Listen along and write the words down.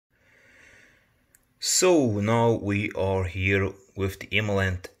So now we are here with the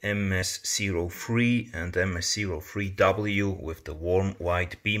Imalent MS03 and MS03W with the warm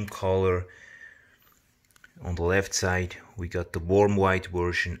white beam color. On the left side we got the warm white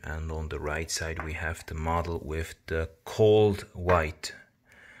version, and on the right side we have the model with the cold white.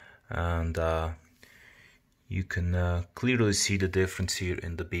 And you can clearly see the difference here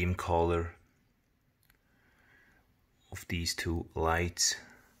in the beam color of these two lights.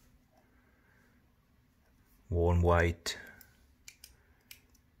 Warm white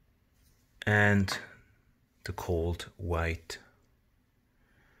and the cold white.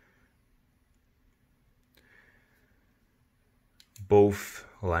 Both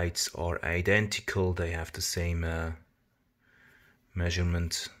lights are identical, they have the same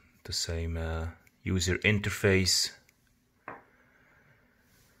measurements, the same user interface,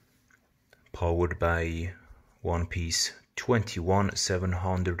 powered by one-piece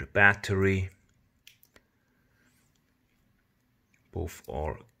 21700 battery. Both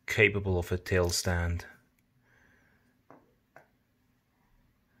are capable of a tail stand,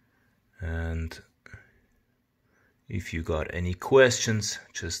 and if you got any questions,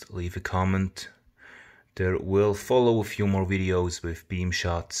 just leave a comment. There will follow a few more videos with beam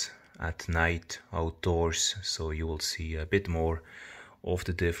shots at night outdoors, so you will see a bit more of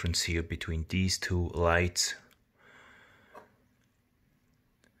the difference here between these two lights.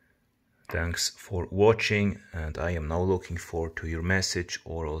 Thanks for watching, and I am now looking forward to your message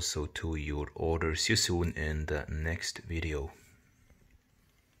or also to your order. See you soon in the next video.